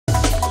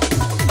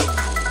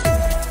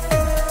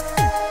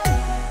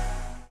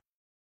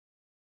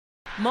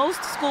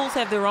Most schools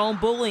have their own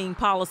bullying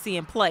policy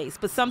in place,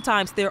 but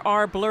sometimes there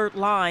are blurred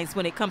lines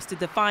when it comes to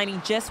defining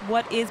just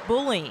what is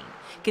bullying.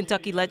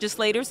 Kentucky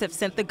legislators have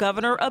sent the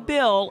governor a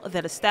bill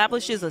that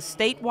establishes a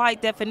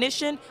statewide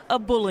definition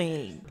of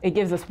bullying. It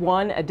gives us,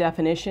 a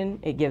definition.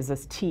 It gives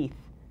us teeth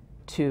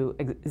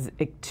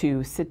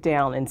to sit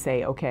down and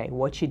say, okay,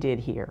 what you did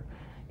here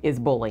is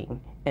bullying,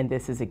 and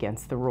this is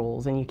against the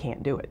rules, and you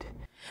can't do it.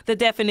 The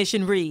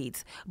definition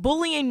reads,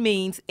 bullying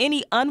means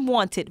any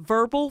unwanted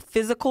verbal,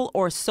 physical,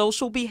 or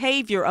social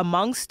behavior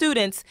among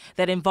students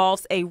that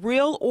involves a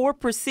real or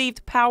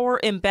perceived power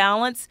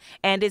imbalance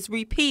and is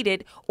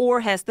repeated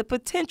or has the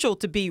potential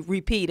to be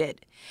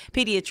repeated.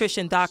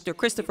 Pediatrician Dr.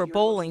 Christopher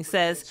Bowling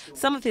says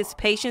some of his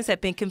patients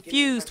have been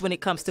confused when it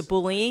comes to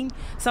bullying.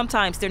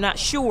 Sometimes they're not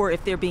sure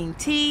if they're being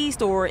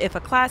teased or if a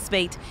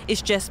classmate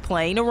is just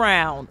playing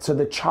around. So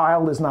the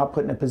child is not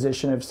put in a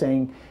position of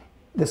saying,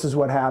 this is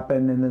what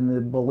happened, and then the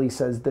bully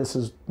says this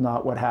is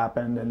not what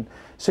happened, and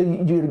so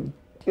you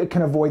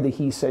can avoid the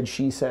he said,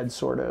 she said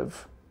sort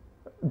of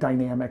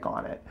dynamic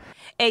on it.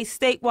 A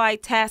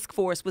statewide task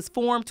force was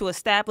formed to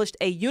establish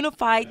a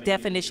unified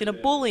definition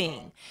of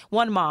bullying.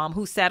 One mom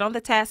who sat on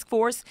the task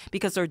force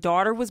because her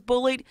daughter was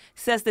bullied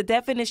says the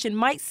definition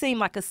might seem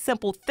like a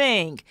simple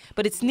thing,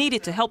 but it's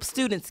needed to help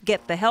students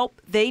get the help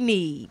they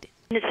need.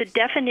 It's a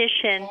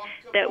definition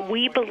that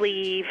we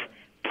believe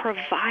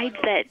provides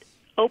that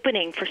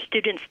opening for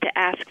students to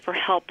ask for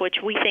help, which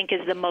we think is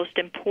the most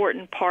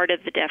important part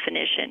of the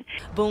definition.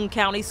 Boone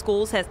County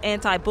Schools has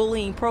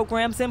anti-bullying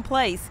programs in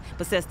place,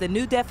 but says the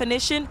new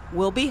definition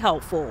will be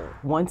helpful.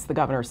 Once the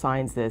governor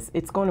signs this,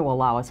 it's going to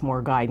allow us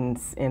more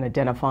guidance in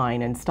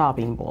identifying and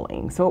stopping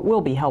bullying, so it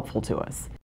will be helpful to us.